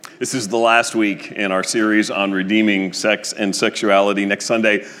This is the last week in our series on redeeming sex and sexuality. Next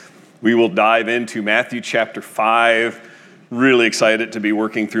Sunday, we will dive into Matthew chapter 5. Really excited to be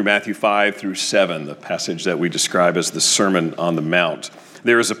working through Matthew 5 through 7, the passage that we describe as the Sermon on the Mount.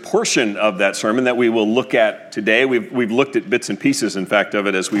 There is a portion of that sermon that we will look at today. We've looked at bits and pieces, in fact, of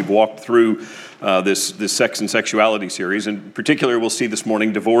it as we've walked through this sex and sexuality series. In particular, we'll see this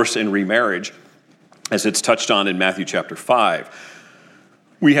morning divorce and remarriage, as it's touched on in Matthew chapter 5.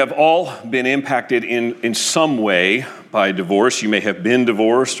 We have all been impacted in some way by divorce. You may have been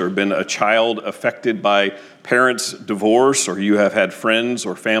divorced or been a child affected by parents' divorce, or you have had friends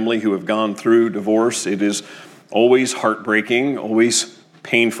or family who have gone through divorce. It is always heartbreaking, always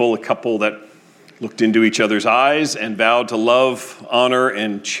painful. A couple that looked into each other's eyes and vowed to love, honor,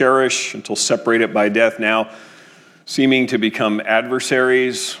 and cherish until separated by death, now seeming to become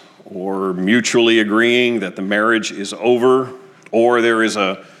adversaries or mutually agreeing that the marriage is over. Or there is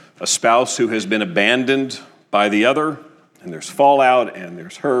a spouse who has been abandoned by the other, and there's fallout, and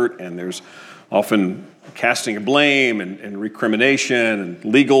there's hurt, and there's often casting of blame and recrimination and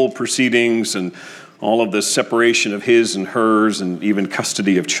legal proceedings and all of the separation of his and hers and even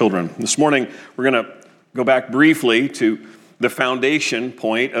custody of children. This morning, we're going to go back briefly to the foundation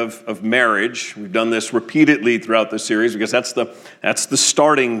point of marriage. We've done this repeatedly throughout the series because that's the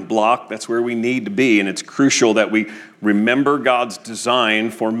starting block. That's where we need to be, and it's crucial that we remember God's design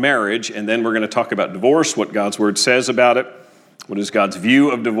for marriage, and then we're going to talk about divorce, what God's word says about it, what is God's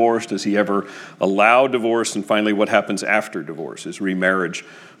view of divorce, does he ever allow divorce, and finally what happens after divorce. Is remarriage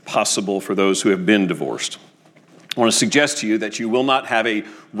possible for those who have been divorced? I want to suggest to you that you will not have a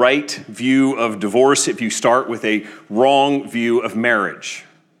right view of divorce if you start with a wrong view of marriage.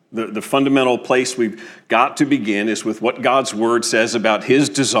 The fundamental place we've got to begin is with what God's word says about his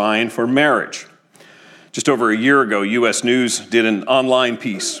design for marriage. Just over a year ago, U.S. News did an online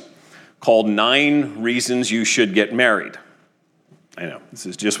piece called 9 Reasons You Should Get Married. I know, this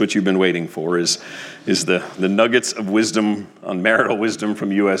is just what you've been waiting for, is the nuggets of wisdom on marital wisdom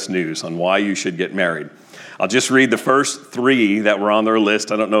from U.S. News on why you should get married. I'll just read the first 3 that were on their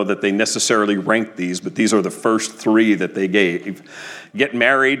list. I don't know that they necessarily ranked these, but these are the first 3 that they gave. Get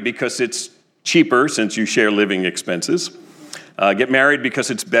married because it's cheaper since you share living expenses. Get married because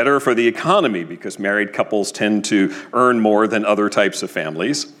it's better for the economy because married couples tend to earn more than other types of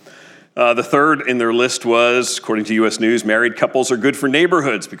families. The third in their list was, according to U.S. News, married couples are good for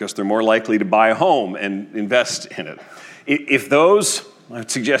neighborhoods because they're more likely to buy a home and invest in it. If those, I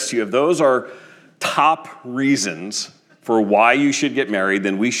would suggest to you, if those are top reasons for why you should get married,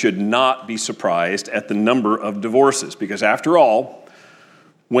 then we should not be surprised at the number of divorces. Because after all,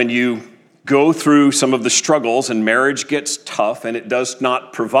 when you go through some of the struggles and marriage gets tough and it does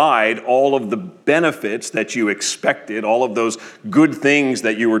not provide all of the benefits that you expected, all of those good things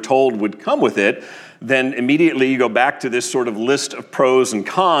that you were told would come with it, then immediately you go back to this sort of list of pros and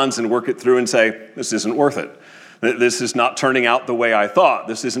cons and work it through and say, this isn't worth it. This is not turning out the way I thought.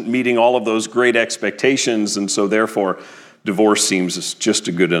 This isn't meeting all of those great expectations, and so therefore, divorce seems just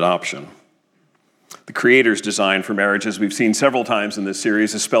as good an option. The Creator's design for marriage, as we've seen several times in this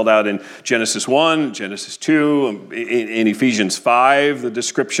series, is spelled out in Genesis 1, Genesis 2, in Ephesians 5, the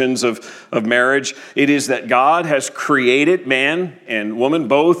descriptions of marriage. It is that God has created man and woman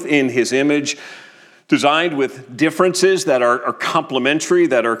both in his image, designed with differences that are complementary,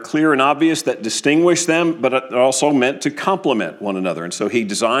 that are clear and obvious, that distinguish them, but also meant to complement one another. And so he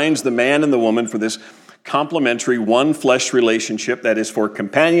designs the man and the woman for this complementary one flesh relationship that is for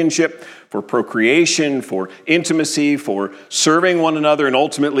companionship, for procreation, for intimacy, for serving one another, and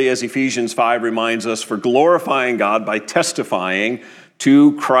ultimately, as Ephesians 5 reminds us, for glorifying God by testifying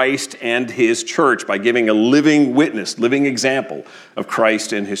to Christ and his church, by giving a living witness, living example of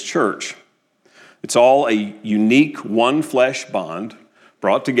Christ and his church. It's all a unique one flesh bond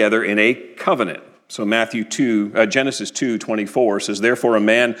brought together in a covenant. So Genesis 2:24 says, therefore a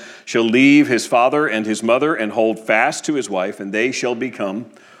man shall leave his father and his mother and hold fast to his wife, and they shall become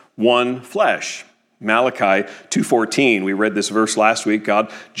one flesh. Malachi 2:14, we read this verse last week,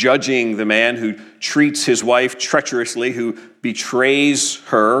 God judging the man who treats his wife treacherously, who betrays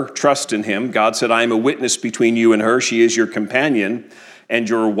her, trust in him. God said, I am a witness between you and her. She is your companion and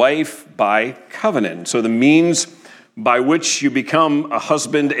your wife by covenant. So the means by which you become a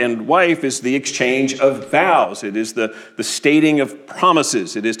husband and wife is the exchange of vows. It is the stating of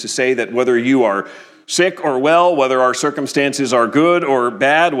promises. It is to say that whether you are sick or well, whether our circumstances are good or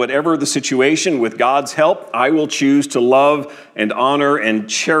bad, whatever the situation, with God's help, I will choose to love and honor and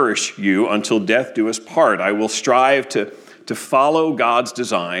cherish you until death do us part. I will strive to follow God's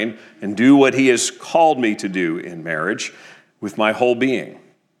design and do what he has called me to do in marriage with my whole being.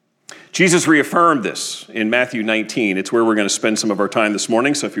 Jesus reaffirmed this in Matthew 19. It's where we're going to spend some of our time this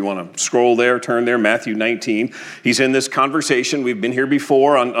morning. So if you want to scroll there, turn there, Matthew 19. He's in this conversation. We've been here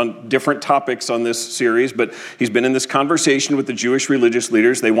before on different topics on this series, but he's been in this conversation with the Jewish religious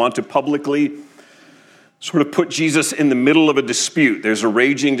leaders. They want to publicly sort of put Jesus in the middle of a dispute. There's a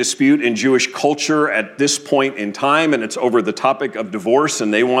raging dispute in Jewish culture at this point in time, and it's over the topic of divorce,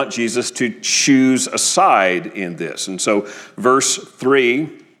 and they want Jesus to choose a side in this. And so verse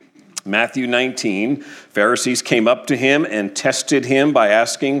 3, Matthew 19, Pharisees came up to him and tested him by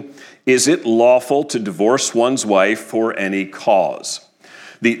asking, "Is it lawful to divorce one's wife for any cause?"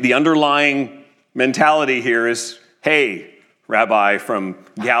 The underlying mentality here is, hey, Rabbi from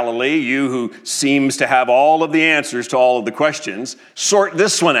Galilee, you who seems to have all of the answers to all of the questions, sort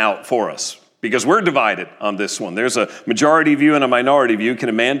this one out for us, because we're divided on this one. There's a majority view and a minority view. Can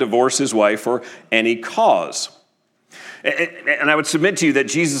a man divorce his wife for any cause? And I would submit to you that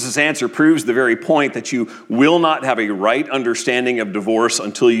Jesus' answer proves the very point that you will not have a right understanding of divorce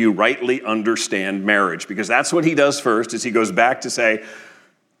until you rightly understand marriage, because that's what he does first, is he goes back to say,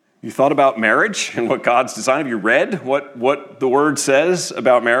 you thought about marriage and what God's designed? Have you read what the word says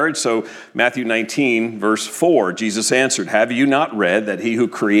about marriage? So Matthew 19, verse 4, Jesus answered, "Have you not read that he who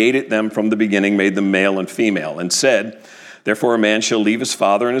created them from the beginning made them male and female, and said, therefore a man shall leave his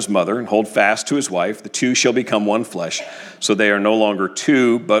father and his mother and hold fast to his wife. The two shall become one flesh. So they are no longer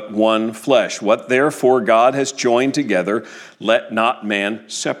two, but one flesh. What therefore God has joined together, let not man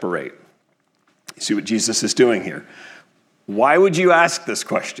separate." You see what Jesus is doing here? Why would you ask this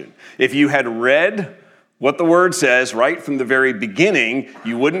question? If you had read what the word says right from the very beginning,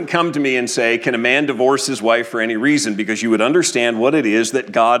 you wouldn't come to me and say, can a man divorce his wife for any reason? Because you would understand what it is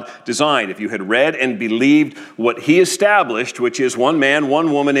that God designed. If you had read and believed what he established, which is one man,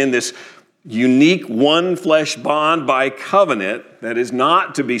 one woman in this unique one flesh bond by covenant that is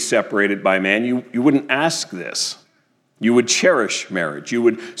not to be separated by man, you wouldn't ask this. You would cherish marriage. You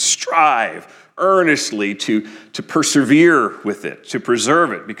would strive earnestly to persevere with it, to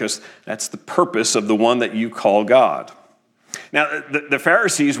preserve it, because that's the purpose of the one that you call God. Now, the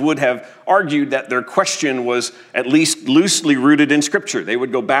Pharisees would have argued that their question was at least loosely rooted in Scripture. They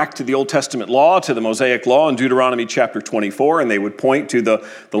would go back to the Old Testament law, to the Mosaic law in Deuteronomy chapter 24, and they would point to the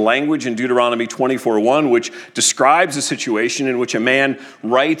language in Deuteronomy 24:1, which describes a situation in which a man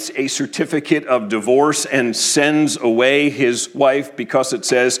writes a certificate of divorce and sends away his wife because it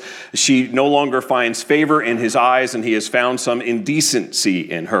says she no longer finds favor in his eyes and he has found some indecency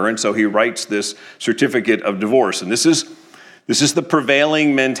in her. And so he writes this certificate of divorce. And this is the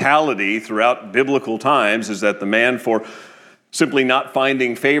prevailing mentality throughout biblical times, is that the man, for simply not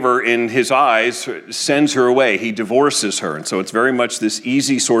finding favor in his eyes, sends her away. He divorces her. And so it's very much this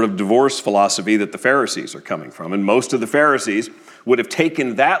easy sort of divorce philosophy that the Pharisees are coming from. And most of the Pharisees would have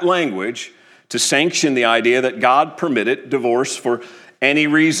taken that language to sanction the idea that God permitted divorce for any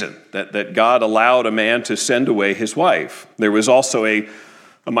reason, that God allowed a man to send away his wife. There was also a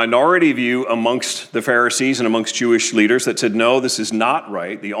minority view amongst the Pharisees and amongst Jewish leaders that said, no, this is not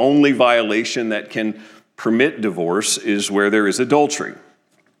right. The only violation that can permit divorce is where there is adultery.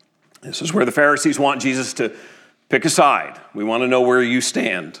 This is where the Pharisees want Jesus to pick a side. We want to know where you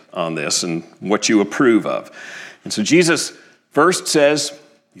stand on this and what you approve of. And so Jesus first says,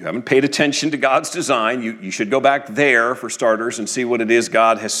 you haven't paid attention to God's design. You should go back there, for starters, and see what it is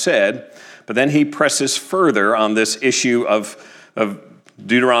God has said. But then he presses further on this issue of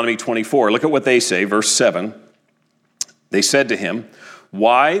Deuteronomy 24. Look at what they say, verse 7. They said to him,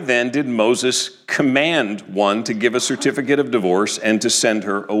 "Why then did Moses command one to give a certificate of divorce and to send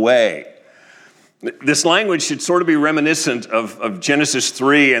her away?" This language should sort of be reminiscent of Genesis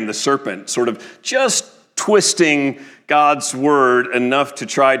 3 and the serpent, sort of just twisting God's word enough to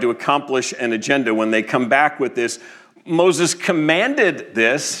try to accomplish an agenda. When they come back with this, Moses commanded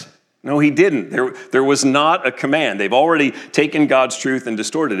this. No, he didn't. There was not a command. They've already taken God's truth and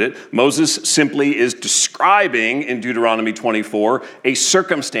distorted it. Moses simply is describing in Deuteronomy 24 a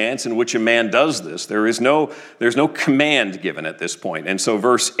circumstance in which a man does this. There's no command given at this point. And so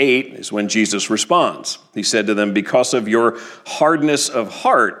verse 8 is when Jesus responds. He said to them, "Because of your hardness of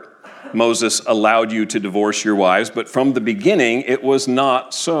heart, Moses allowed you to divorce your wives, but from the beginning it was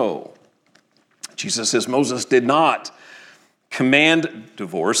not so." Jesus says Moses did not command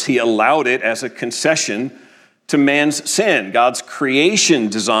divorce. He allowed it as a concession to man's sin. God's creation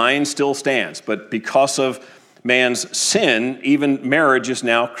design still stands, but because of man's sin, even marriage is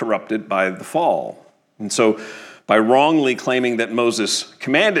now corrupted by the fall. And so by wrongly claiming that Moses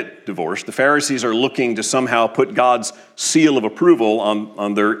commanded divorce, the Pharisees are looking to somehow put God's seal of approval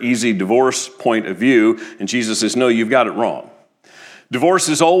on their easy divorce point of view. And Jesus says, no, you've got it wrong. Divorce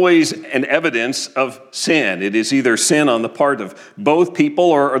is always an evidence of sin. It is either sin on the part of both people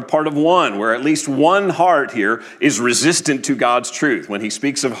or the part of one, where at least one heart here is resistant to God's truth. When he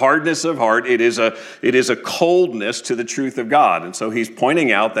speaks of hardness of heart, it is a coldness to the truth of God. And so he's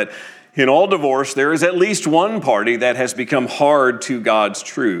pointing out that in all divorce, there is at least one party that has become hard to God's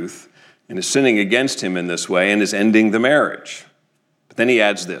truth and is sinning against him in this way and is ending the marriage. But then he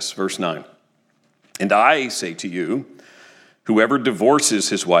adds this, verse 9. And I say to you, whoever divorces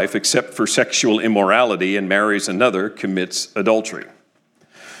his wife except for sexual immorality and marries another commits adultery.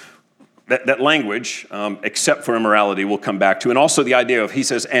 That language, except for immorality, we'll come back to. And also the idea of, he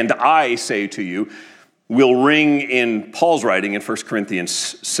says, and I say to you, will ring in Paul's writing in 1 Corinthians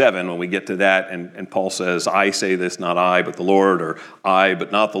 7 when we get to that. And Paul says, I say this, not I, but the Lord, or I,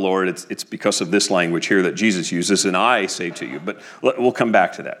 but not the Lord. It's because of this language here that Jesus uses, and I say to you. But we'll come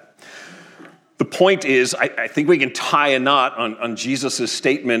back to that. The point is, I think we can tie a knot on Jesus'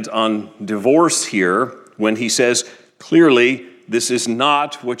 statement on divorce here when he says, clearly, this is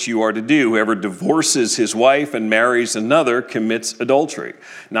not what you are to do. Whoever divorces his wife and marries another commits adultery.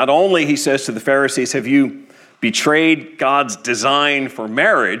 Not only, he says to the Pharisees, have you betrayed God's design for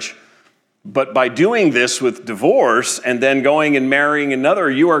marriage, but by doing this with divorce and then going and marrying another,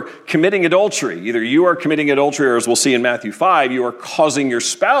 you are committing adultery. Either you are committing adultery, or as we'll see in Matthew 5, you are causing your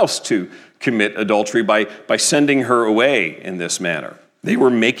spouse to commit adultery by sending her away in this manner. They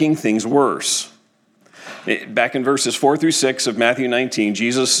were making things worse. Back in verses 4 through 6 of Matthew 19,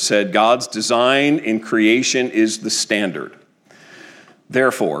 Jesus said, God's design in creation is the standard.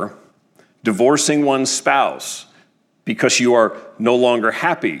 Therefore, divorcing one's spouse because you are no longer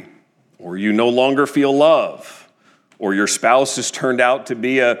happy, or you no longer feel love, or your spouse has turned out to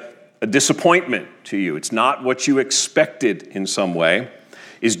be a disappointment to you, it's not what you expected in some way,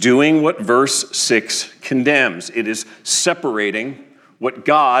 is doing what verse 6 condemns. It is separating what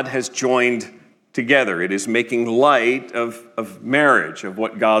God has joined together. It is making light of marriage, of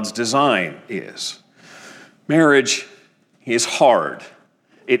what God's design is. Marriage is hard.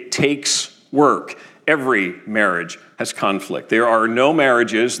 It takes work. Every marriage has conflict. There are no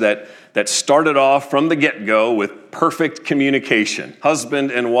marriages that started off from the get-go with perfect communication.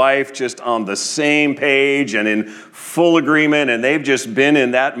 Husband and wife just on the same page and in full agreement, and they've just been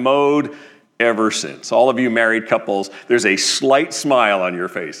in that mode ever since. All of you married couples, there's a slight smile on your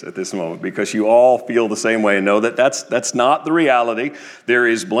face at this moment because you all feel the same way and know that that's not the reality. There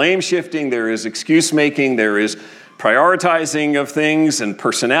is blame shifting, there is excuse making, there is prioritizing of things and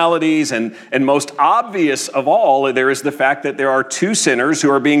personalities, and most obvious of all, there is the fact that there are two sinners who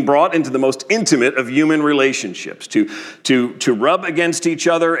are being brought into the most intimate of human relationships to rub against each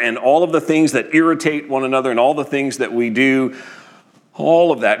other, and all of the things that irritate one another and all the things that we do,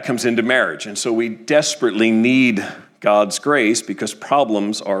 all of that comes into marriage. And so we desperately need God's grace because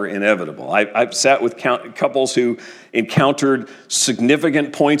problems are inevitable. I've sat with couples who encountered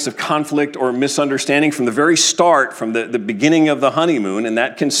significant points of conflict or misunderstanding from the very start, from the beginning of the honeymoon, and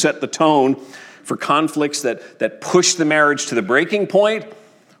that can set the tone for conflicts that push the marriage to the breaking point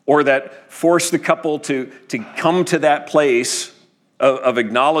or that force the couple to come to that place of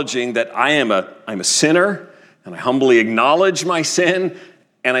acknowledging that I'm a sinner and I humbly acknowledge my sin,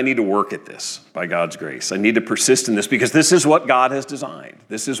 and I need to work at this by God's grace. I need to persist in this because this is what God has designed.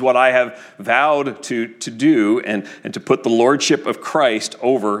 This is what I have vowed to do, and to put the lordship of Christ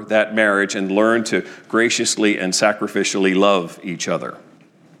over that marriage and learn to graciously and sacrificially love each other.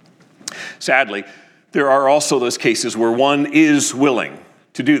 Sadly, there are also those cases where one is willing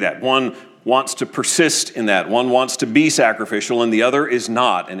to do that. One wants to persist in that. One wants to be sacrificial, and the other is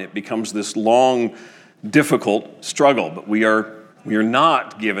not, and it becomes this long, difficult struggle. But we are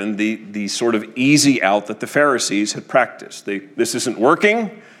not given the sort of easy out that the Pharisees had practiced. This isn't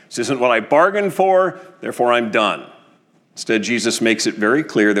working. This isn't what I bargained for. Therefore, I'm done. Instead, Jesus makes it very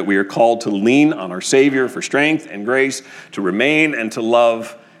clear that we are called to lean on our Savior for strength and grace, to remain and to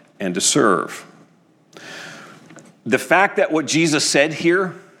love and to serve. The fact that what Jesus said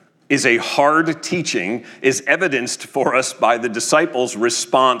here is a hard teaching is evidenced for us by the disciples'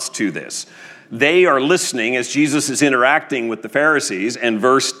 response to this. They are listening as Jesus is interacting with the Pharisees. And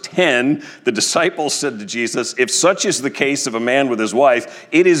verse 10, the disciples said to Jesus, if such is the case of a man with his wife,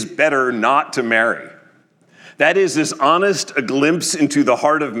 it is better not to marry. That is as honest a glimpse into the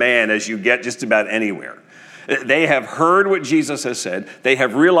heart of man as you get just about anywhere. They have heard what Jesus has said. They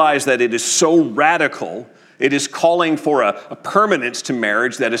have realized that it is so radical. It is calling for a permanence to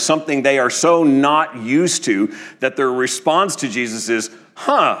marriage that is something they are so not used to that their response to Jesus is,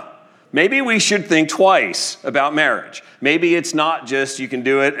 maybe we should think twice about marriage. Maybe it's not just you can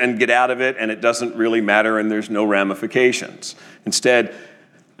do it and get out of it and it doesn't really matter and there's no ramifications. Instead,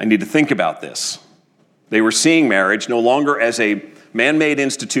 I need to think about this. They were seeing marriage no longer as a man-made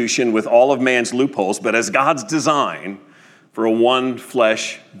institution with all of man's loopholes, but as God's design for a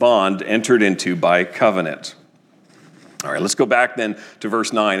one-flesh bond entered into by covenant. All right, let's go back then to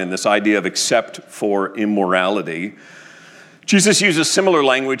verse 9 and this idea of except for immorality. Jesus uses similar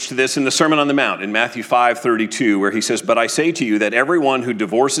language to this in the Sermon on the Mount in Matthew 5:32, where he says, "But I say to you that everyone who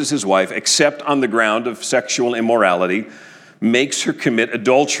divorces his wife except on the ground of sexual immorality makes her commit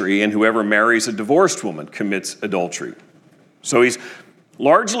adultery, and whoever marries a divorced woman commits adultery." So he's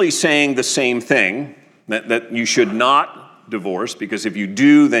largely saying the same thing, that you should not divorce, because if you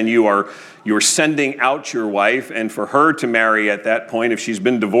do, then you're sending out your wife, and for her to marry at that point, if she's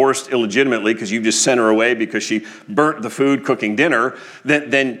been divorced illegitimately because you just sent her away because she burnt the food cooking dinner,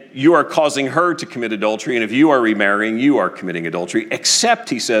 then you are causing her to commit adultery, and if you are remarrying, you are committing adultery, except,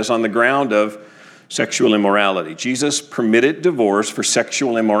 he says, on the ground of sexual immorality. Jesus permitted divorce for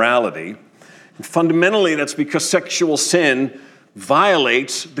sexual immorality, and fundamentally that's because sexual sin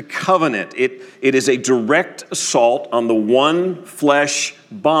violates the covenant. It is a direct assault on the one flesh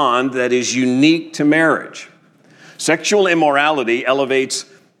bond that is unique to marriage. Sexual immorality elevates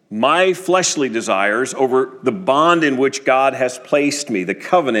my fleshly desires over the bond in which God has placed me, the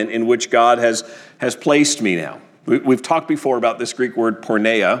covenant in which God has placed me now. We've talked before about this Greek word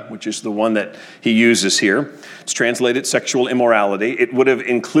porneia, which is the one that he uses here. It's translated sexual immorality. It would have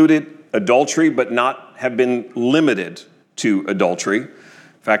included adultery, but not have been limited to adultery. In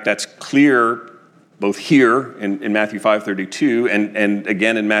fact, that's clear both here in Matthew 5:32 and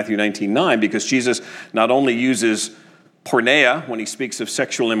again in Matthew 19:9, because Jesus not only uses porneia when he speaks of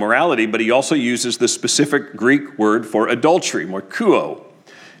sexual immorality, but he also uses the specific Greek word for adultery, moikuo.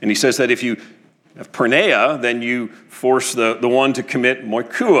 And he says that if you have porneia, then you force the one to commit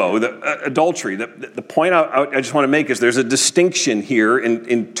moikuo, the adultery. The point I just want to make is there's a distinction here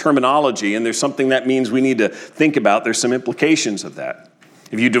in terminology, and there's something that means we need to think about. There's some implications of that.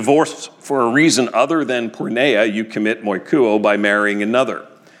 If you divorce for a reason other than porneia, you commit moikuo by marrying another.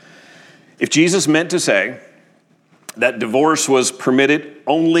 If Jesus meant to say that divorce was permitted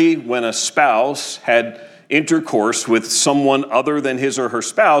only when a spouse had intercourse with someone other than his or her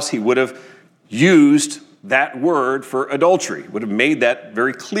spouse, he would have used that word for adultery, would have made that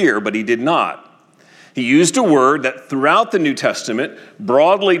very clear, but he did not. He used a word that throughout the New Testament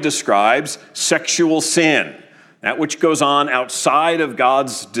broadly describes sexual sin, that which goes on outside of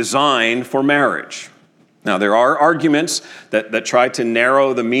God's design for marriage. Now, there are arguments that try to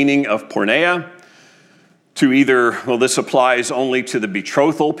narrow the meaning of porneia to either, well, this applies only to the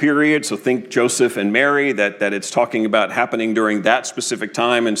betrothal period, so think Joseph and Mary, that it's talking about happening during that specific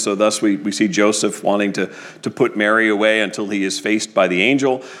time, and so thus we see Joseph wanting to put Mary away until he is faced by the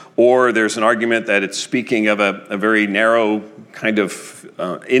angel. Or there's an argument that it's speaking of a very narrow kind of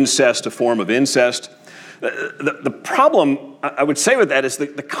incest, a form of incest. The problem, I would say with that, is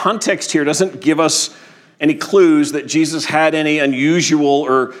that the context here doesn't give us any clues that Jesus had any unusual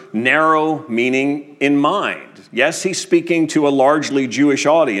or narrow meaning in mind. Yes, he's speaking to a largely Jewish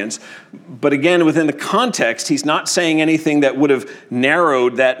audience, but again, within the context, he's not saying anything that would have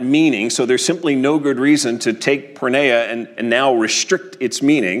narrowed that meaning, so there's simply no good reason to take porneia and now restrict its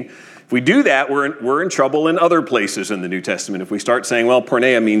meaning. If we do that, we're in trouble in other places in the New Testament. If we start saying, well,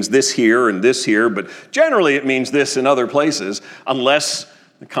 porneia means this here, but generally it means this in other places, unless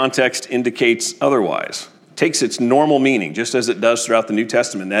the context indicates otherwise. It takes its normal meaning, just as it does throughout the New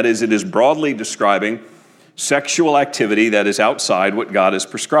Testament. That is, it is broadly describing sexual activity that is outside what God has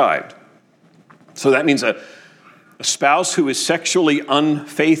prescribed. So that means a spouse who is sexually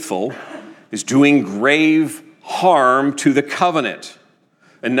unfaithful is doing grave harm to the covenant,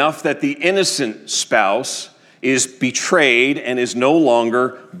 enough that the innocent spouse is betrayed and is no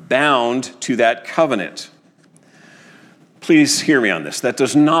longer bound to that covenant. Please hear me on this. That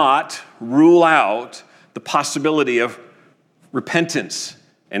does not rule out the possibility of repentance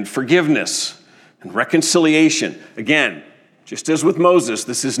and forgiveness and reconciliation. Again, just as with Moses,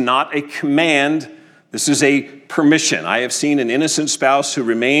 this is not a command, this is a permission. I have seen an innocent spouse who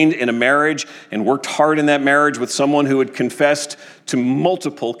remained in a marriage and worked hard in that marriage with someone who had confessed to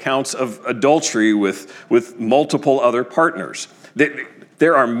multiple counts of adultery with multiple other partners.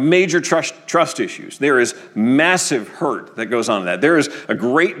 There are major trust issues. There is massive hurt that goes on in that. There is a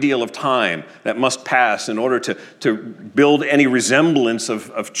great deal of time that must pass in order to build any resemblance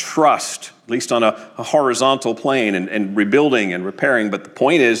of trust, at least on a horizontal plane, and rebuilding and repairing. But the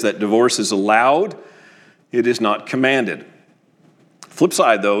point is that divorce is allowed. It is not commanded. Flip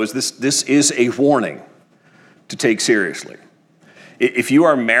side, though, is this is a warning to take seriously. If you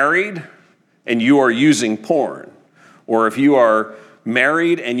are married and you are using porn, or if you are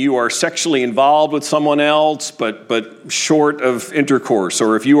married and you are sexually involved with someone else but short of intercourse,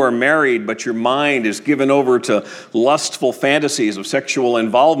 or if you are married but your mind is given over to lustful fantasies of sexual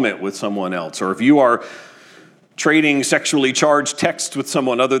involvement with someone else, or if you are trading sexually charged texts with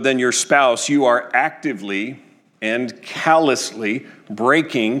someone other than your spouse, you are actively and callously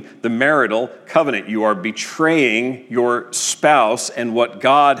breaking the marital covenant. You are betraying your spouse and what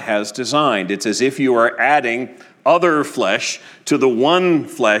God has designed. It's as if you are adding other flesh to the one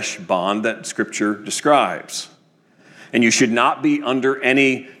flesh bond that Scripture describes. And you should not be under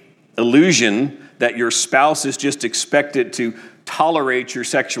any illusion that your spouse is just expected to tolerate your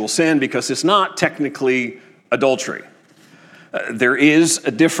sexual sin, because it's not technically adultery. There is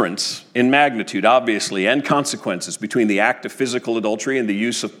a difference in magnitude, obviously, and consequences between the act of physical adultery and the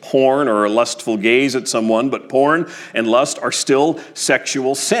use of porn or a lustful gaze at someone, but porn and lust are still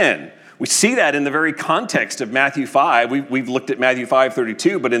sexual sin. We see that in the very context of Matthew 5. We've looked at Matthew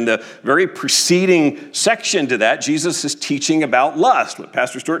 5:32, but in the very preceding section to that, Jesus is teaching about lust, what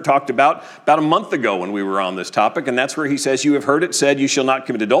Pastor Stuart talked about a month ago when we were on this topic, and that's where he says, "You have heard it said, you shall not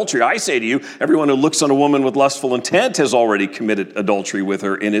commit adultery. I say to you, everyone who looks on a woman with lustful intent has already committed adultery with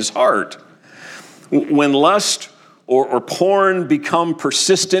her in his heart." When lust or porn become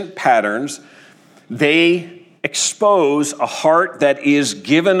persistent patterns, they expose a heart that is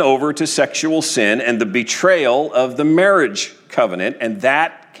given over to sexual sin and the betrayal of the marriage covenant, and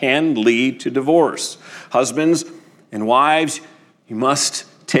that can lead to divorce. Husbands and wives, we must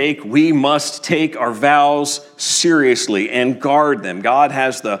take our vows seriously and guard them. God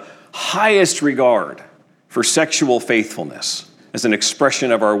has the highest regard for sexual faithfulness as an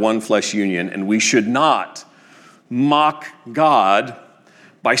expression of our one flesh union, and we should not mock God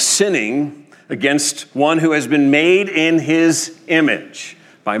by sinning against one who has been made in his image,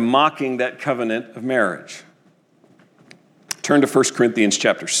 by mocking that covenant of marriage. Turn to 1 Corinthians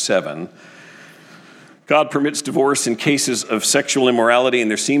chapter 7. God permits divorce in cases of sexual immorality,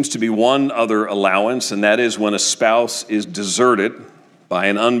 and there seems to be one other allowance, and that is when a spouse is deserted by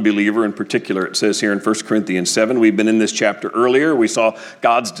an unbeliever. In particular, it says here in 1 Corinthians 7, we've been in this chapter earlier. We saw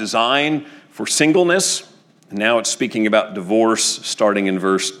God's design for singleness, and now it's speaking about divorce starting in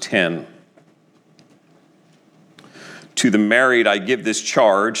verse 10. To the married I give this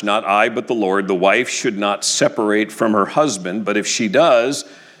charge, not I but the Lord. The wife should not separate from her husband, but if she does,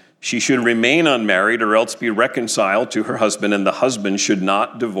 she should remain unmarried or else be reconciled to her husband, and the husband should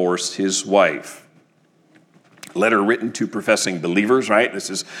not divorce his wife. Letter written to professing believers, right? This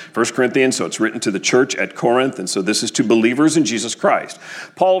is 1 Corinthians, so it's written to the church at Corinth, and so this is to believers in Jesus Christ.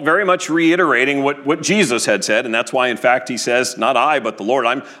 Paul very much reiterating what Jesus had said, and that's why, in fact, he says, not I but the Lord.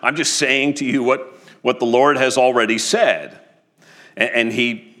 I'm just saying to you what the Lord has already said. And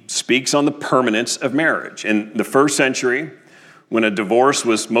he speaks on the permanence of marriage. In the first century, when a divorce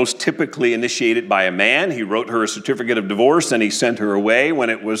was most typically initiated by a man, he wrote her a certificate of divorce and he sent her away.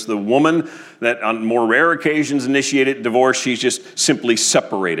 When it was the woman that on more rare occasions initiated divorce, she's just simply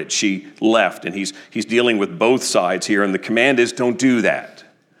separated. She left, and he's dealing with both sides here. And the command is, don't do that.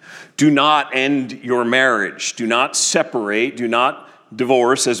 Do not end your marriage. Do not separate. Do not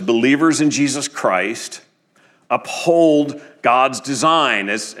divorce. As believers in Jesus Christ, uphold God's design,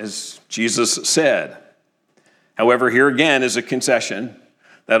 as Jesus said. However, here again is a concession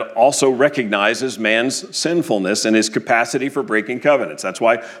that also recognizes man's sinfulness and his capacity for breaking covenants. That's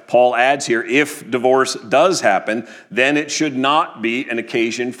why Paul adds here, if divorce does happen, then it should not be an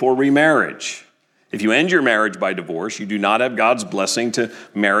occasion for remarriage. If you end your marriage by divorce, you do not have God's blessing to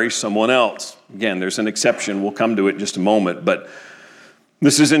marry someone else. Again, there's an exception. We'll come to it in just a moment, but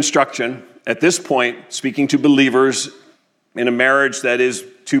this is instruction. At this point, speaking to believers in a marriage that is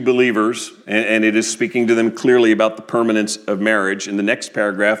to believers, and it is speaking to them clearly about the permanence of marriage. In the next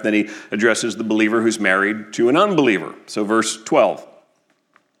paragraph, then he addresses the believer who's married to an unbeliever. So verse 12.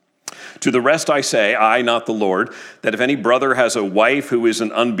 To the rest I say, I, not the Lord, that if any brother has a wife who is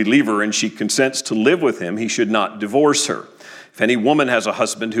an unbeliever and she consents to live with him, he should not divorce her. If any woman has a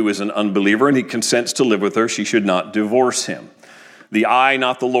husband who is an unbeliever and he consents to live with her, she should not divorce him. The I,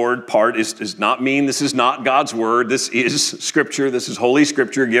 not the Lord part does not mean this is not God's word. This is Scripture. This is Holy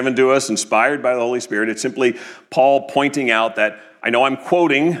Scripture given to us, inspired by the Holy Spirit. It's simply Paul pointing out that, I know I'm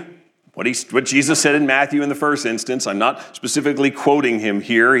quoting what Jesus said in Matthew in the first instance. I'm not specifically quoting him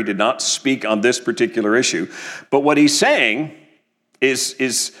here. He did not speak on this particular issue. But what he's saying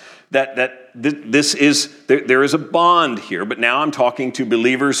is that there is a bond here. But now I'm talking to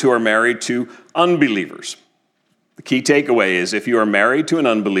believers who are married to unbelievers. The key takeaway is if you are married to an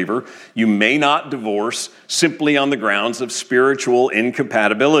unbeliever, you may not divorce simply on the grounds of spiritual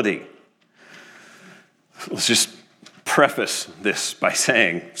incompatibility. Let's just preface this by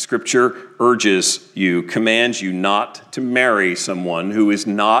saying Scripture urges you, commands you not to marry someone who is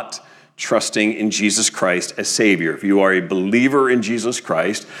not trusting in Jesus Christ as Savior. If you are a believer in Jesus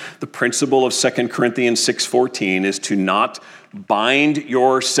Christ, the principle of 2 Corinthians 6:14 is to not bind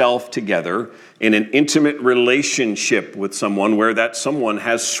yourself together in an intimate relationship with someone where that someone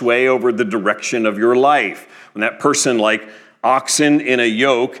has sway over the direction of your life. When that person, like oxen in a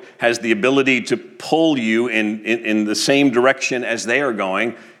yoke, has the ability to pull you in the same direction as they are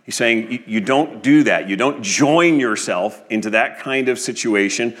going, he's saying you don't do that. You don't join yourself into that kind of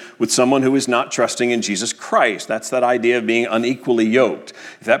situation with someone who is not trusting in Jesus Christ. That's that idea of being unequally yoked.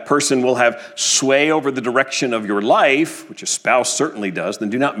 If that person will have sway over the direction of your life, which a spouse certainly does,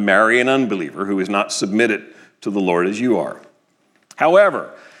 then do not marry an unbeliever who is not submitted to the Lord as you are. However,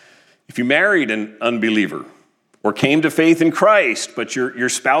 if you married an unbeliever or came to faith in Christ, but your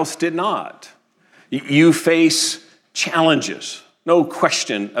spouse did not, you face challenges. No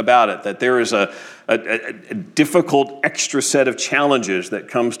question about it, that there is a difficult extra set of challenges that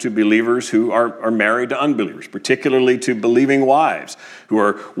comes to believers who are married to unbelievers, particularly to believing wives who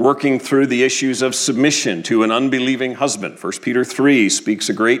are working through the issues of submission to an unbelieving husband. 1 Peter 3 speaks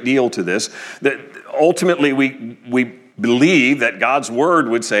a great deal to this, that ultimately we believe that God's word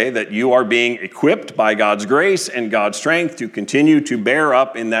would say that you are being equipped by God's grace and God's strength to continue to bear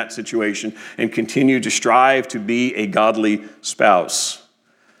up in that situation and continue to strive to be a godly spouse.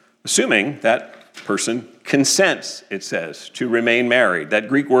 Assuming that person consents, it says, to remain married. That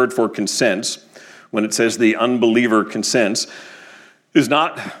Greek word for consents, when it says the unbeliever consents, is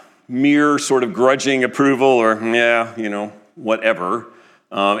not mere sort of grudging approval or, whatever.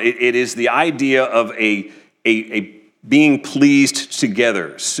 It is the idea of a being pleased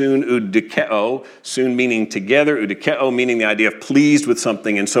together. Soon eudikeo, soon meaning together, eudikeo meaning the idea of pleased with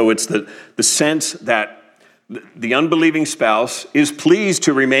something. And so it's the sense that the unbelieving spouse is pleased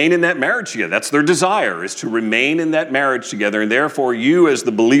to remain in that marriage together. That's their desire, is to remain in that marriage together. And therefore, you as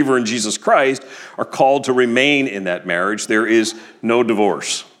the believer in Jesus Christ are called to remain in that marriage. There is no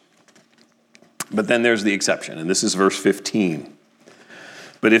divorce. But then there's the exception, and this is verse 15.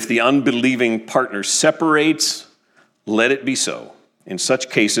 But if the unbelieving partner separates, let it be so. In such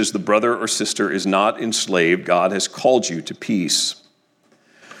cases, the brother or sister is not enslaved. God has called you to peace.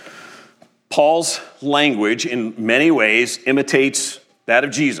 Paul's language in many ways imitates that of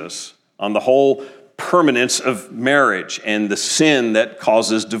Jesus on the whole permanence of marriage and the sin that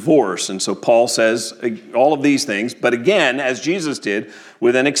causes divorce. And so Paul says all of these things, but again, as Jesus did,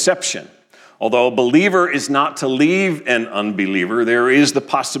 with an exception. Although a believer is not to leave an unbeliever, there is the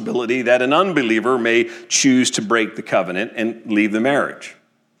possibility that an unbeliever may choose to break the covenant and leave the marriage.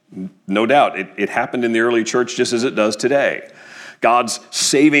 No doubt, it happened in the early church just as it does today. God's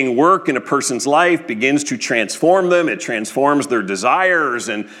saving work in a person's life begins to transform them. It transforms their desires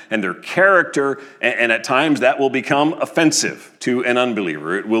and their character, and at times that will become offensive to an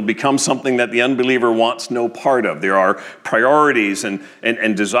unbeliever. It will become something that the unbeliever wants no part of. There are priorities and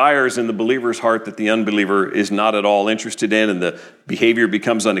desires in the believer's heart that the unbeliever is not at all interested in, and the behavior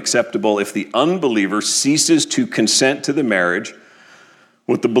becomes unacceptable. If the unbeliever ceases to consent to the marriage,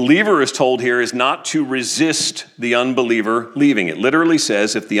 what the believer is told here is not to resist the unbeliever leaving. It literally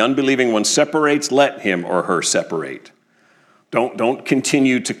says, if the unbelieving one separates, let him or her separate. Don't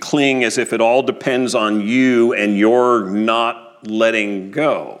continue to cling as if it all depends on you and you're not letting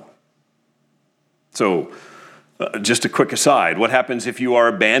go. So, just a quick aside, what happens if you are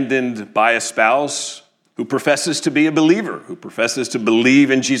abandoned by a spouse who professes to be a believer, who professes to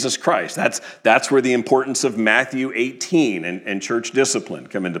believe in Jesus Christ? That's where the importance of Matthew 18 and church discipline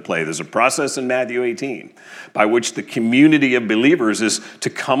come into play. There's a process in Matthew 18 by which the community of believers is to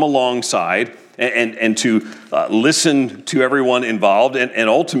come alongside and to listen to everyone involved, and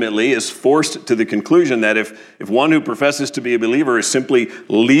ultimately is forced to the conclusion that if one who professes to be a believer is simply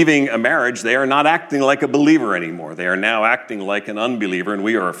leaving a marriage, they are not acting like a believer anymore. They are now acting like an unbeliever, and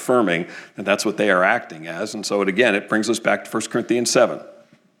we are affirming that that's what they are acting as. And so it brings us back to 1 Corinthians 7.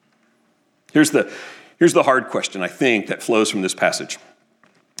 Here's the hard question, I think, that flows from this passage.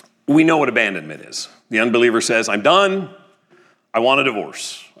 We know what abandonment is. The unbeliever says, I'm done, I want a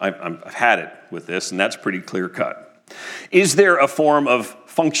divorce. I've had it with this, and that's pretty clear cut. Is there a form of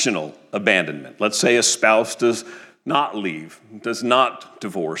functional abandonment? Let's say a spouse does not leave, does not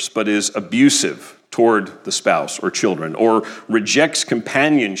divorce, but is abusive toward the spouse or children, or rejects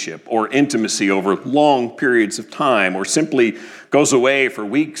companionship or intimacy over long periods of time, or simply goes away for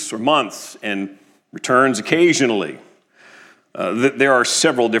weeks or months and returns occasionally. There are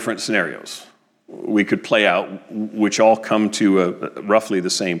several different scenarios we could play out, which all come to roughly the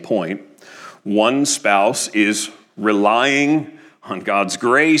same point. One spouse is relying on God's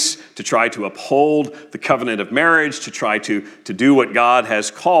grace to try to uphold the covenant of marriage, to try to do what God has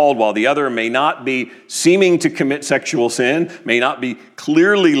called, while the other may not be seeming to commit sexual sin, may not be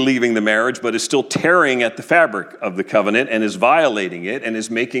clearly leaving the marriage, but is still tearing at the fabric of the covenant and is violating it and is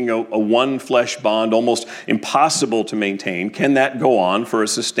making a one flesh bond almost impossible to maintain. Can that go on for a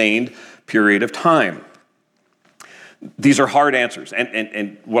sustained period of time? These are hard answers.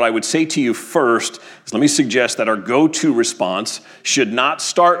 And what I would say to you first is, let me suggest that our go-to response should not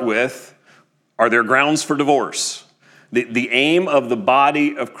start with, are there grounds for divorce? The aim of the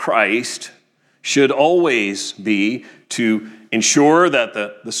body of Christ should always be to ensure that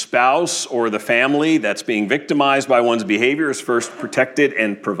the spouse or the family that's being victimized by one's behavior is first protected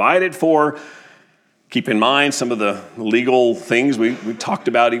and provided for. Keep in mind some of the legal things we talked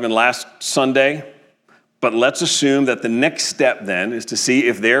about even last Sunday. But let's assume that the next step then is to see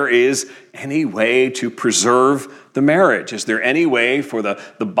if there is any way to preserve the marriage. Is there any way for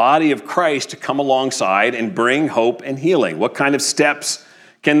the body of Christ to come alongside and bring hope and healing? What kind of steps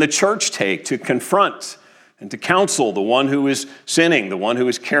can the church take to confront and to counsel the one who is sinning, the one who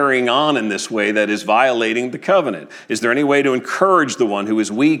is carrying on in this way that is violating the covenant? Is there any way to encourage the one who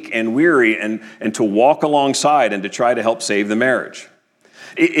is weak and weary and to walk alongside and to try to help save the marriage?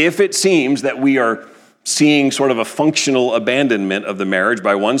 If it seems that we are seeing sort of a functional abandonment of the marriage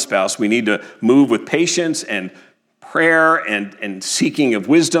by one spouse, we need to move with patience and prayer and seeking of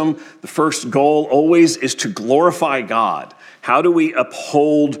wisdom. The first goal always is to glorify God. How do we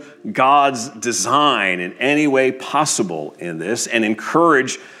uphold God's design in any way possible in this and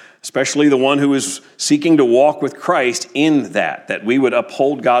encourage especially the one who is seeking to walk with Christ in that we would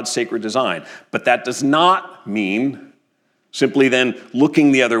uphold God's sacred design? But that does not mean simply then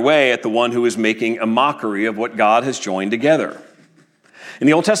looking the other way at the one who is making a mockery of what God has joined together. In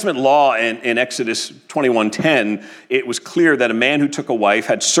the Old Testament law in Exodus 21:10, it was clear that a man who took a wife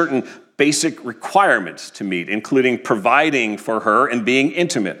had certain basic requirements to meet, including providing for her and being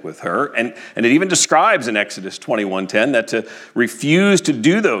intimate with her. And it even describes in Exodus 21:10 that to refuse to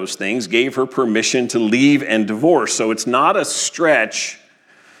do those things gave her permission to leave and divorce. So it's not a stretch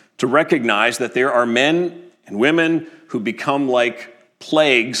to recognize that there are men and women who become like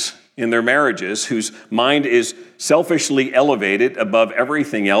plagues in their marriages, whose mind is selfishly elevated above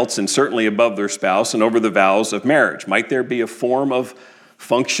everything else and certainly above their spouse and over the vows of marriage. Might there be a form of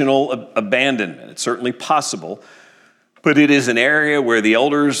functional abandonment? It's certainly possible, but it is an area where the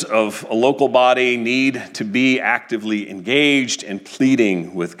elders of a local body need to be actively engaged and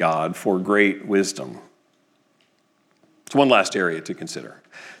pleading with God for great wisdom. It's one last area to consider.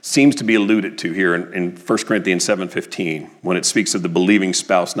 Seems to be alluded to here in 1 Corinthians 7:15 when it speaks of the believing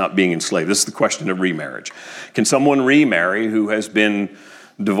spouse not being enslaved. This is the question of remarriage. Can someone remarry who has been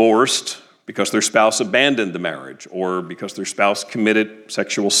divorced because their spouse abandoned the marriage or because their spouse committed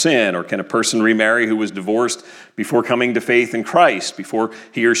sexual sin? Or can a person remarry who was divorced before coming to faith in Christ, before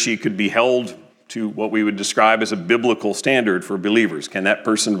he or she could be held to what we would describe as a biblical standard for believers? Can that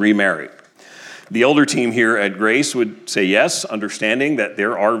person remarry? The elder team here at Grace would say yes, understanding that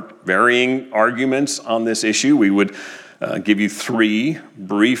there are varying arguments on this issue. We would give you three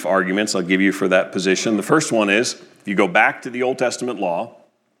brief arguments I'll give you for that position. The first one is, if you go back to the Old Testament law,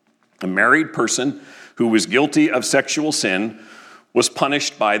 a married person who was guilty of sexual sin was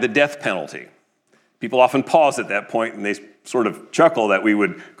punished by the death penalty. People often pause at that point and they sort of chuckle that we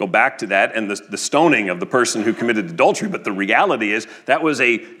would go back to that and the stoning of the person who committed adultery. But the reality is that was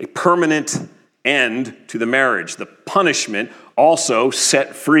a permanent end to the marriage. The punishment also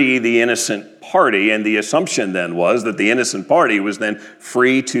set free the innocent party, and the assumption then was that the innocent party was then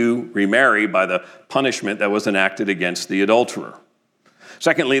free to remarry by the punishment that was enacted against the adulterer.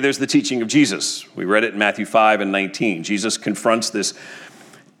 Secondly, there's the teaching of Jesus. We read it in Matthew 5:19. Jesus confronts this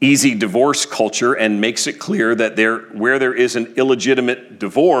easy divorce culture and makes it clear that where there is an illegitimate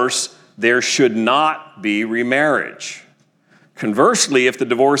divorce, there should not be remarriage. Conversely, if the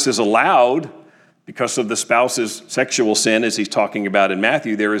divorce is allowed because of the spouse's sexual sin, as he's talking about in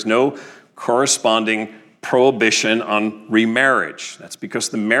Matthew, there is no corresponding prohibition on remarriage. That's because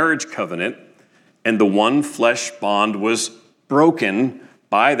the marriage covenant and the one flesh bond was broken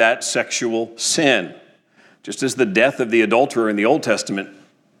by that sexual sin. Just as the death of the adulterer in the Old Testament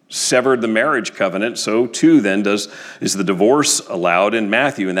severed the marriage covenant, so too then is the divorce allowed in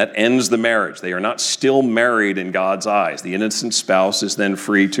Matthew, and that ends the marriage. They are not still married in God's eyes. The innocent spouse is then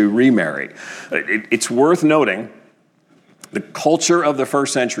free to remarry. It's worth noting The culture of the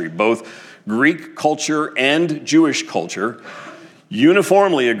first century, both Greek culture and Jewish culture,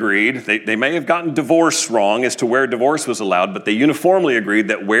 uniformly agreed, they may have gotten divorce wrong as to where divorce was allowed, but they uniformly agreed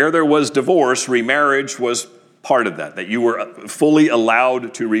that where there was divorce, remarriage was part of that you were fully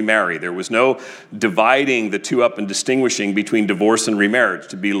allowed to remarry. There was no dividing the two up and distinguishing between divorce and remarriage.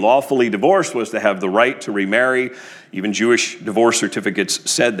 To be lawfully divorced was to have the right to remarry. Even Jewish divorce certificates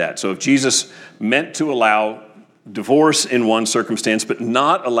said that. So if Jesus meant to allow divorce in one circumstance but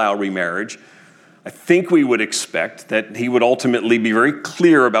not allow remarriage, I think we would expect that he would ultimately be very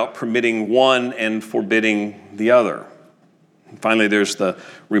clear about permitting one and forbidding the other. And finally, there's the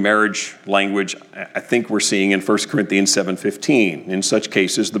remarriage language I think we're seeing in 1 Corinthians 7:15. In such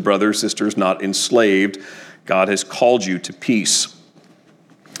cases, the brother or sister is not enslaved. God has called you to peace.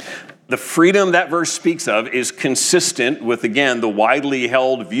 The freedom that verse speaks of is consistent with, again, the widely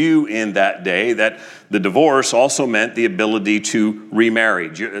held view in that day that the divorce also meant the ability to remarry.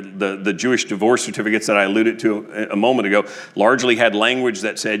 The Jewish divorce certificates that I alluded to a moment ago largely had language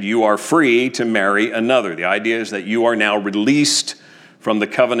that said you are free to marry another. The idea is that you are now released from the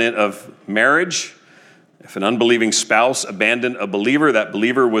covenant of marriage. If an unbelieving spouse abandoned a believer, that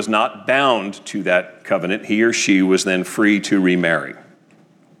believer was not bound to that covenant. He or she was then free to remarry.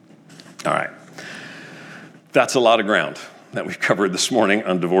 All right. That's a lot of ground that we've covered this morning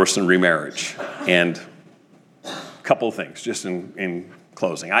on divorce and remarriage. And a couple of things just in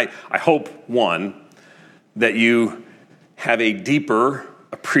closing. I hope, one, that you have a deeper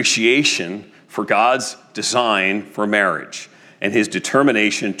appreciation for God's design for marriage and his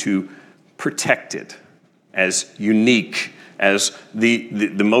determination to protect it as unique, as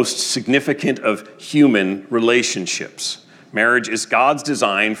the most significant of human relationships. Marriage is God's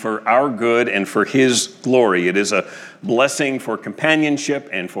design for our good and for his glory. It is a blessing for companionship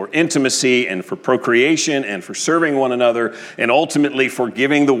and for intimacy and for procreation and for serving one another and ultimately for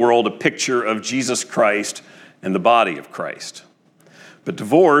giving the world a picture of Jesus Christ and the body of Christ. But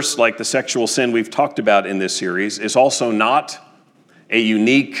divorce, like the sexual sin we've talked about in this series, is also not a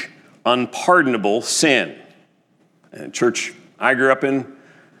unique, unpardonable sin. And church I grew up in,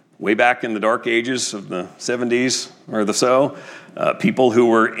 way back in the dark ages of the 70s or so, people who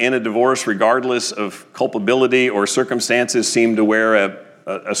were in a divorce, regardless of culpability or circumstances, seemed to wear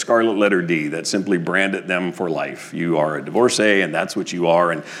a scarlet letter D that simply branded them for life. You are a divorcee, and that's what you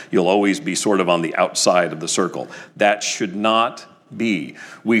are, and you'll always be sort of on the outside of the circle. That should not be.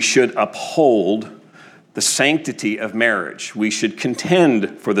 We should uphold the sanctity of marriage. We should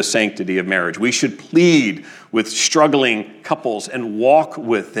contend for the sanctity of marriage. We should plead with struggling couples and walk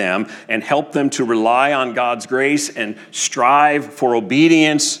with them and help them to rely on God's grace and strive for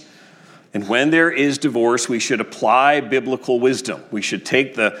obedience. And when there is divorce, we should apply biblical wisdom. We should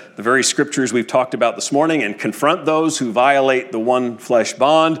take the very scriptures we've talked about this morning and confront those who violate the one flesh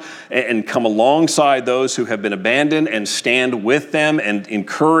bond and come alongside those who have been abandoned and stand with them and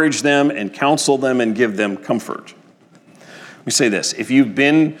encourage them and counsel them and give them comfort. Let me say this. If you've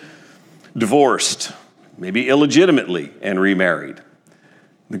been divorced, maybe illegitimately, and remarried,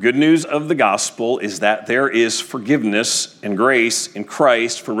 the good news of the gospel is that there is forgiveness and grace in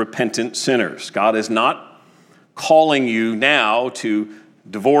Christ for repentant sinners. God is not calling you now to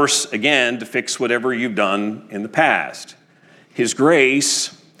divorce again to fix whatever you've done in the past. His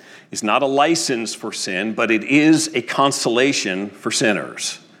grace is not a license for sin, but it is a consolation for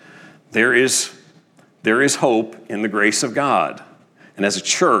sinners. There is hope in the grace of God. And as a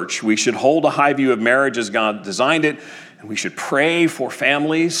church, we should hold a high view of marriage as God designed it. And we should pray for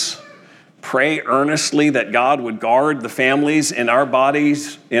families, pray earnestly that God would guard the families in our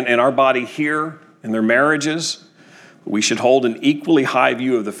bodies, in our body here, in their marriages. We should hold an equally high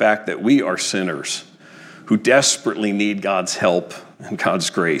view of the fact that we are sinners who desperately need God's help and God's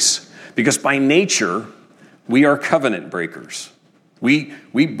grace. Because by nature, we are covenant breakers. We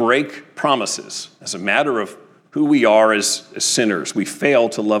break promises as a matter of who we are as sinners. We fail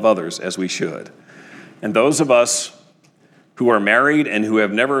to love others as we should. And those of us who are married and who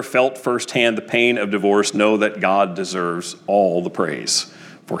have never felt firsthand the pain of divorce know that God deserves all the praise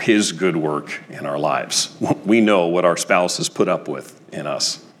for his good work in our lives. We know what our spouse has put up with in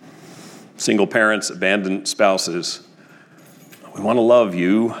us. Single parents, abandoned spouses, we want to love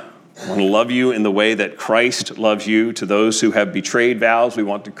you. We want to love you in the way that Christ loves you. To those who have betrayed vows, we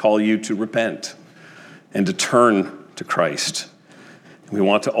want to call you to repent and to turn to Christ. We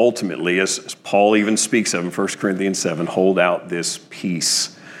want to ultimately, as Paul even speaks of in 1 Corinthians 7, hold out this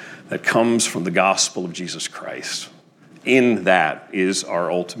peace that comes from the gospel of Jesus Christ. In that is our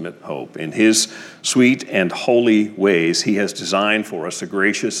ultimate hope. In his sweet and holy ways, he has designed for us a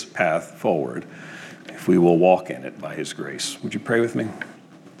gracious path forward. if we will walk in it by his grace. Would you pray with me?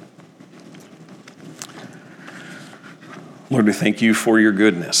 Lord, we thank you for your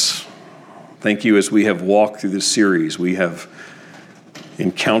goodness. Thank you as we have walked through this series, we have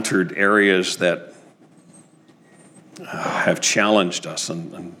encountered areas that have challenged us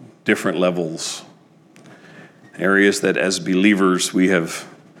on different levels. Areas that as believers we have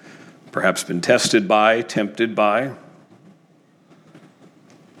perhaps been tested by, tempted by.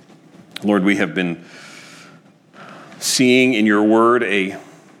 Lord, we have been seeing in your word a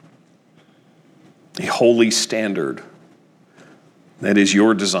holy standard that is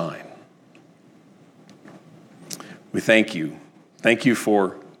your design. We thank you. Thank you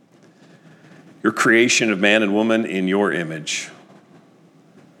for your creation of man and woman in your image.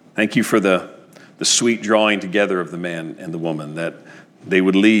 Thank you for the sweet drawing together of the man and the woman, that they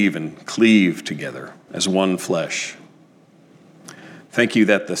would leave and cleave together as one flesh. Thank you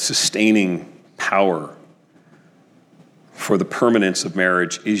that the sustaining power for the permanence of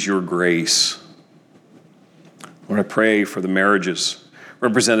marriage is your grace. Lord, I pray for the marriages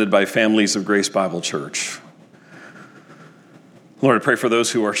represented by Families of Grace Bible Church. Lord, I pray for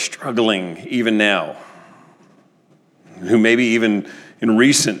those who are struggling even now, who maybe even in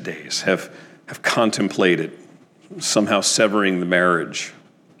recent days have contemplated somehow severing the marriage.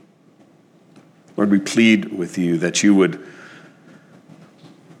 Lord, we plead with you that you would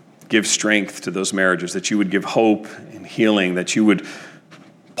give strength to those marriages, that you would give hope and healing, that you would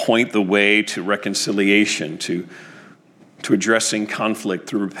point the way to reconciliation, to addressing conflict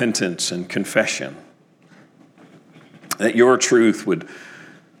through repentance and confession. That your truth would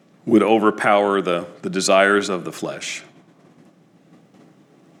overpower the desires of the flesh.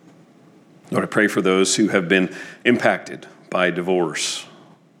 Lord, I pray for those who have been impacted by divorce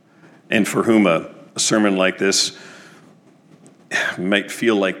and for whom a sermon like this might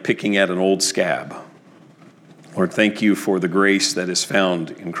feel like picking at an old scab. Lord, thank you for the grace that is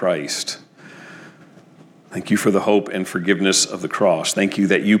found in Christ. Thank you for the hope and forgiveness of the cross. Thank you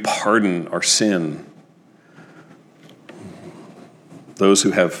that you pardon our sin. Those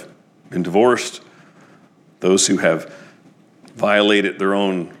who have been divorced, those who have violated their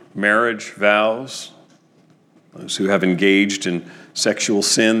own marriage vows, those who have engaged in sexual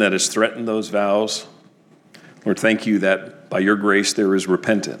sin that has threatened those vows. Lord, thank you that by your grace there is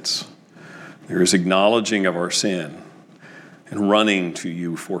repentance. There is acknowledging of our sin and running to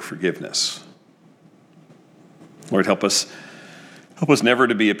you for forgiveness. Lord, help us never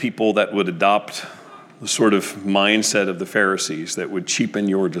to be a people that would adopt the sort of mindset of the Pharisees that would cheapen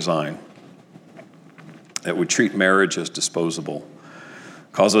your design, that would treat marriage as disposable.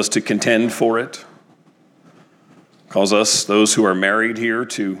 Cause us to contend for it. Cause us, those who are married here,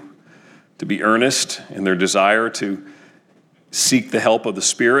 to be earnest in their desire to seek the help of the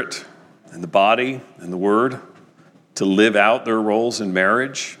Spirit and the body and the Word, to live out their roles in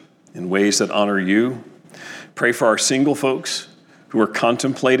marriage in ways that honor you. Pray for our single folks who are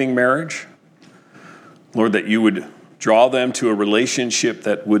contemplating marriage. Lord, that you would draw them to a relationship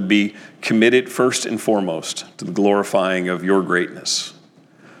that would be committed first and foremost to the glorifying of your greatness,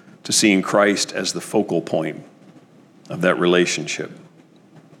 to seeing Christ as the focal point of that relationship.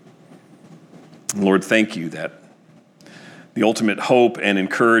 Lord, thank you that the ultimate hope and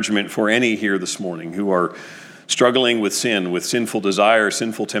encouragement for any here this morning who are struggling with sin, with sinful desires,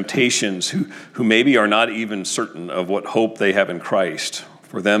 sinful temptations, who maybe are not even certain of what hope they have in Christ,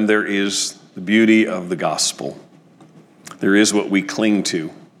 for them there is the beauty of the gospel. There is what we cling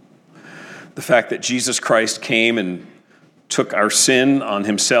to. The fact that Jesus Christ came and took our sin on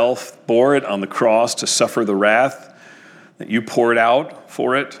himself, bore it on the cross to suffer the wrath that you poured out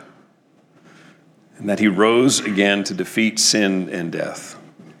for it, and that he rose again to defeat sin and death,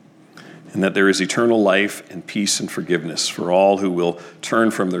 and that there is eternal life and peace and forgiveness for all who will turn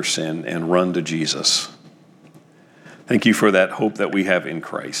from their sin and run to Jesus. Thank you for that hope that we have in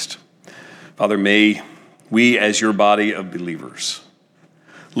Christ. Father, may we as your body of believers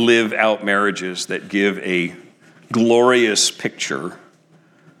live out marriages that give a glorious picture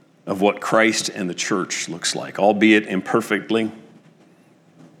of what Christ and the church looks like, albeit imperfectly,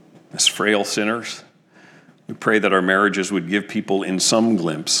 as frail sinners. We pray that our marriages would give people in some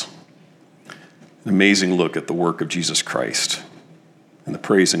glimpse an amazing look at the work of Jesus Christ and the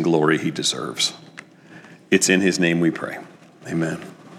praise and glory he deserves. It's in his name we pray. Amen.